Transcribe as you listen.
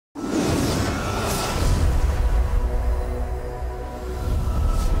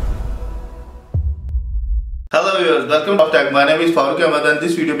Hello viewers, welcome to Tech. My name is Firo Coin Wallet and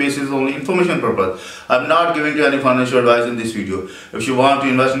this video basis is only information purpose. I'm not giving you any financial advice in this video. If you want to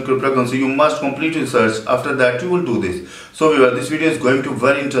invest in cryptocurrency, you must complete research. After that, you will do this. So viewers, this video is going to be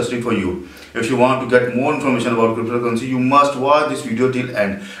very interesting for you. If you want to get more information about cryptocurrency, you must watch this video till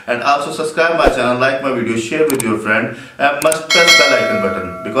end. And also subscribe my channel, like my video, share with your friend, and must press the bell icon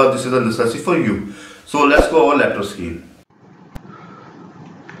button because this is a necessity for you. So let's go over laptop screen.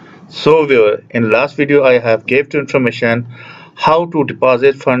 So viewer, in last video I have gave you information how to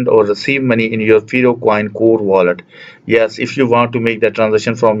deposit fund or receive money in your Firo Coin Core wallet. Yes, if you want to make that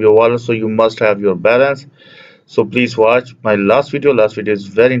transaction from your wallet, so you must have your balance. So please watch my last video. Last video is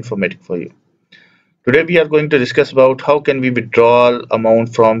very informative for you. Today we are going to discuss about how can we withdraw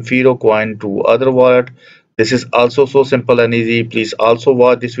amount from Firo Coin to other wallet. This is also so simple and easy. Please also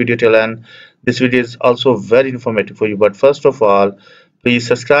watch this video till end. This video is also very informative for you. But first of all, please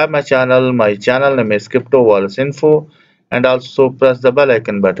subscribe my channel. My channel name is Crypto Wallets Info, and also press the bell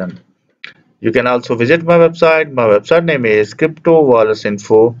icon button. You can also visit my website. My website name is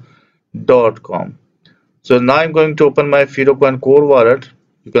cryptowalletsinfo.com. So now I'm going to open my Firo Coin Core wallet.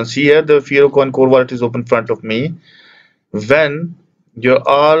 You can see here the Firo Coin Core wallet is open in front of me. When your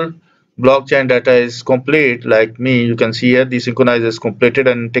all blockchain data is complete, like me, you can see here the synchronize is completed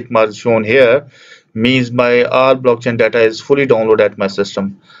and tick mark is shown here, means my all blockchain data is fully downloaded at my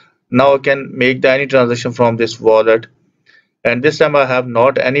system. Now I can make any transaction from this wallet, and this time I have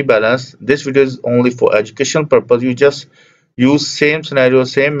not any balance. This video is only for educational purpose. You just use same scenario,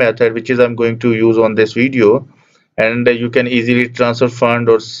 same method which is I'm going to use on this video, and you can easily transfer fund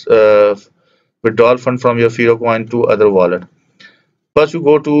or withdraw fund from your Firo Coin to other wallet. First you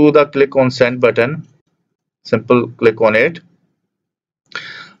go to the click on send button, simple click on it.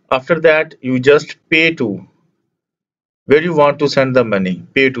 After that you just pay to where you want to send the money.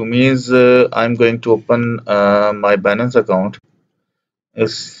 Pay to means I'm going to open my Binance account.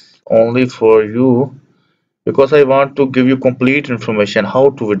 It's only for you because I want to give you complete information how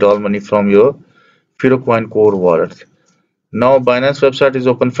to withdraw money from your Firo Coin Core wallet. Now Binance website is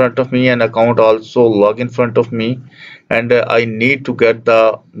open in front of me and account also log in front of me, and I need to get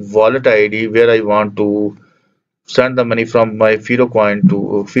the wallet ID where I want to send the money from my Firo Coin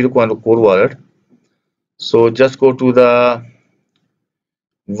to Firo Coin Core wallet. So just go to the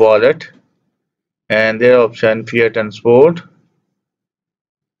wallet and there option fiat and sport,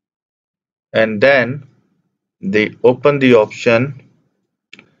 and then they open the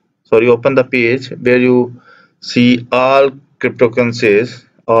page where you see all cryptocurrencies,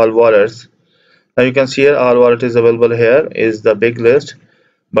 all wallets. Now you can see here all wallet is available. Here is the big list,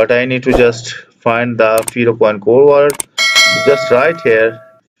 but I need to just find the Firo Coin Core wallet. Just write here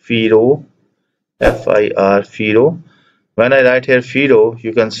Firo, Firo. When I write here Firo,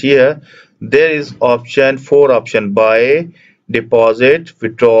 you can see here there is four option: buy, deposit,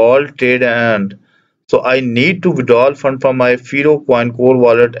 withdrawal, trade, and so I need to withdraw fund from my Firo Coin Core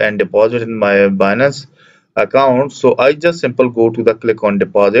wallet and deposit in my Binance account. So I just simple go to the click on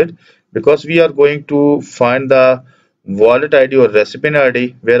deposit because we are going to find the wallet ID or recipient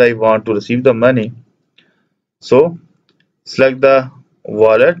ID where I want to receive the money. So select the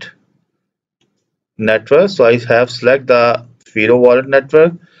wallet network. So I have select the Firo wallet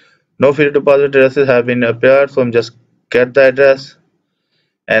network. No Firo deposit addresses have been appeared, so I'm just get the address,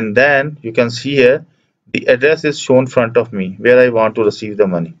 and then you can see here the address is shown front of me where I want to receive the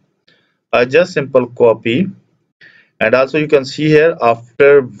money. I just simple copy, and also you can see here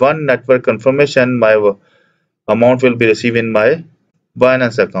after one network confirmation my amount will be received in my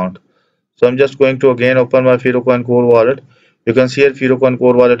Binance account. So I'm just going to again open my Firo Coin Core wallet. You can see here Firo Coin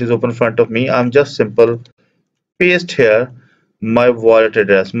Core wallet is open in front of me. I'm just simple paste here my wallet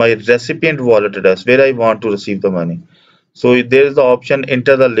address, my recipient wallet address where I want to receive the money. So there is the option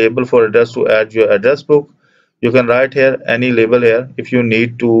enter the label for address to add your address book. You can write here any label here if you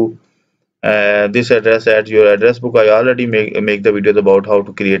need to this address add your address book. I already make the videos about how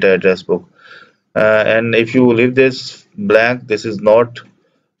to create an address book, and if you leave this blank, this is not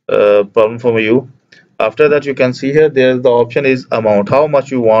a problem for you. After that you can see here there the option is amount, how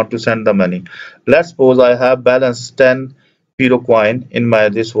much you want to send the money. Let's suppose I have balance 10 Firo Coin in my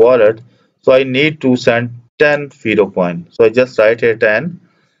this wallet, so I need to send 10 Firo Coin. So I just write here 10,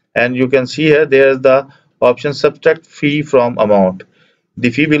 and you can see here there is the option subtract fee from amount. The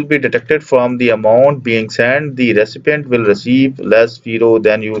fee will be deducted from the amount being sent. The recipient will receive less Firo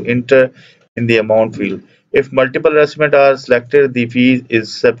than you enter in the amount field. If multiple recipients are selected, the fee is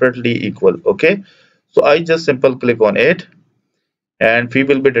separately equal. Okay, so I just simple click on it, and fee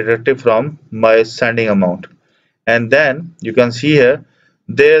will be deducted from my sending amount. And then you can see here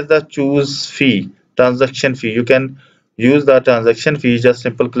there's the choose fee transaction fee. You can use the transaction fee. Just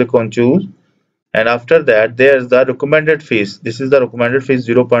simple click on choose, and after that there's the recommended fees. This is the recommended fees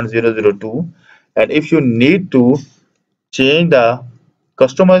 0.002, and if you need to change the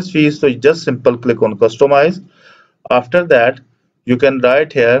customize fees, so you just simple click on customize. After that you can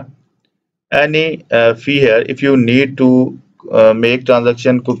write here any fee here. If you need to make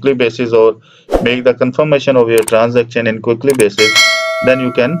transaction quickly basis or make the confirmation of your transaction in quickly basis, then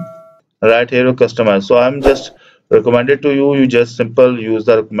you can write here to customize. So I'm just recommended to you just simple use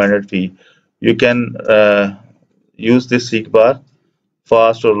the recommended fee. You can use this seek bar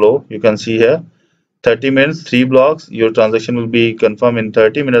fast or low. You can see here 30 minutes 3 blocks. Your transaction will be confirmed in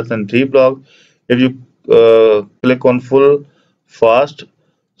 30 minutes and 3 blocks. If you click on full fast,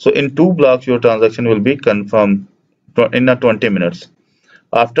 so in 2 blocks your transaction will be confirmed in a 20 minutes.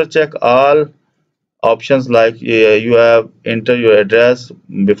 After check all options, like you have enter your address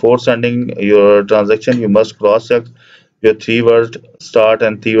before sending your transaction. You must cross check your 3 words start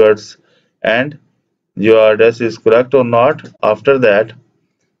and 3 words end, your address is correct or not. After that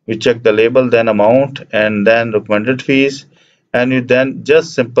you check the label, then amount, and then recommended fees, and you then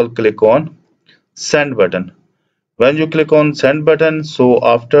just simple click on send button. When you click on send button, so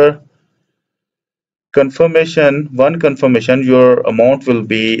after one confirmation, your amount will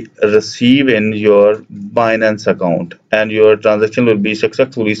be received in your Binance account, and your transaction will be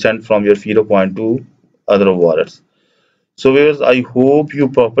successfully sent from your Firo Coin to other wallets. So viewers, I hope you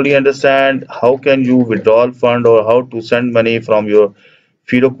properly understand how can you withdraw fund or how to send money from your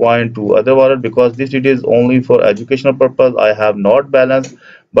Firo Coin to other wallet, because this video is only for educational purpose. I have not balanced,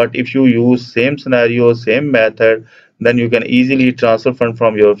 but if you use same scenario, same method, then you can easily transfer fund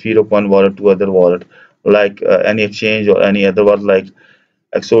from your Firo Coin wallet to other wallet, like any exchange or any other wallet like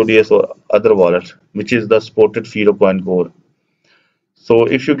Exodus or other wallet, which is the supported Firo Coin core. So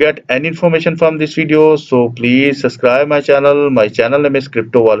if you get any information from this video, so please subscribe my channel. My channel name is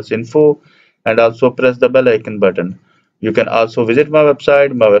Crypto Wallets Info, and also press the bell icon button. You can also visit my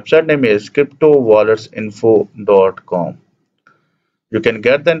website. My website name is cryptowalletsinfo.com. You can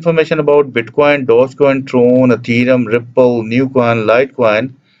get the information about Bitcoin, Dogecoin, TRON, Ethereum, Ripple, Newcoin,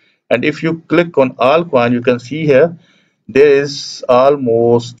 LITECOIN. And if you click on all coin, you can see here there is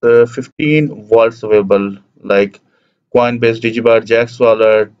almost 15 wallets available, like Coinbase, Digibar, Jax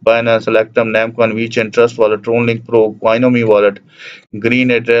Wallet, Binance, Electrum, Namecoin, WeChain, Trust Wallet, TronLink Pro, Coinomi Wallet, Green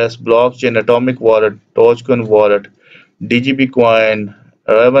Address, Blockchain, Atomic Wallet, Dogecoin Wallet, DGB Coin,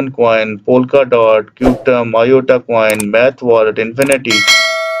 Raven Coin, Polkadot, Qtum, IOTA Coin, Math Wallet, Infinity.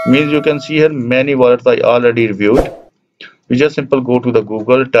 Means you can see here many wallets I already reviewed. You just simple go to the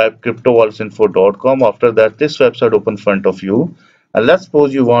Google, type cryptowalletsinfo.com. After that, this website open front of you, and let's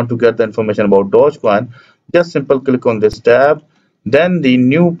suppose you want to get the information about Dogecoin. Just simple click on this tab, then the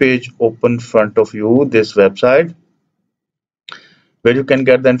new page open front of you, this website, where you can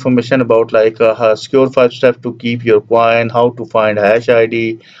get the information about like secure 5 steps to keep your coin, how to find hash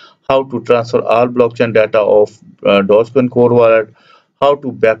ID, how to transfer all blockchain data of Dogecoin core wallet, how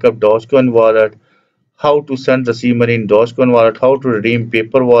to backup Dogecoin wallet, how to send receive money in Dogecoin wallet, how to redeem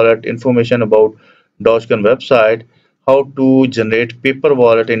paper wallet, information about Dogecoin website, how to generate paper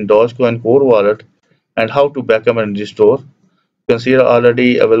wallet in Dogecoin core wallet, and how to backup and restore. You can see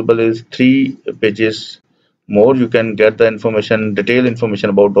already available is 3 pages more. You can get the information, detailed information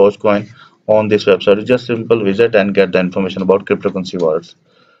about Dogecoin on this website. You just simple visit and get the information about cryptocurrency wallets.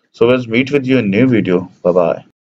 So let's meet with you in new video. Bye bye.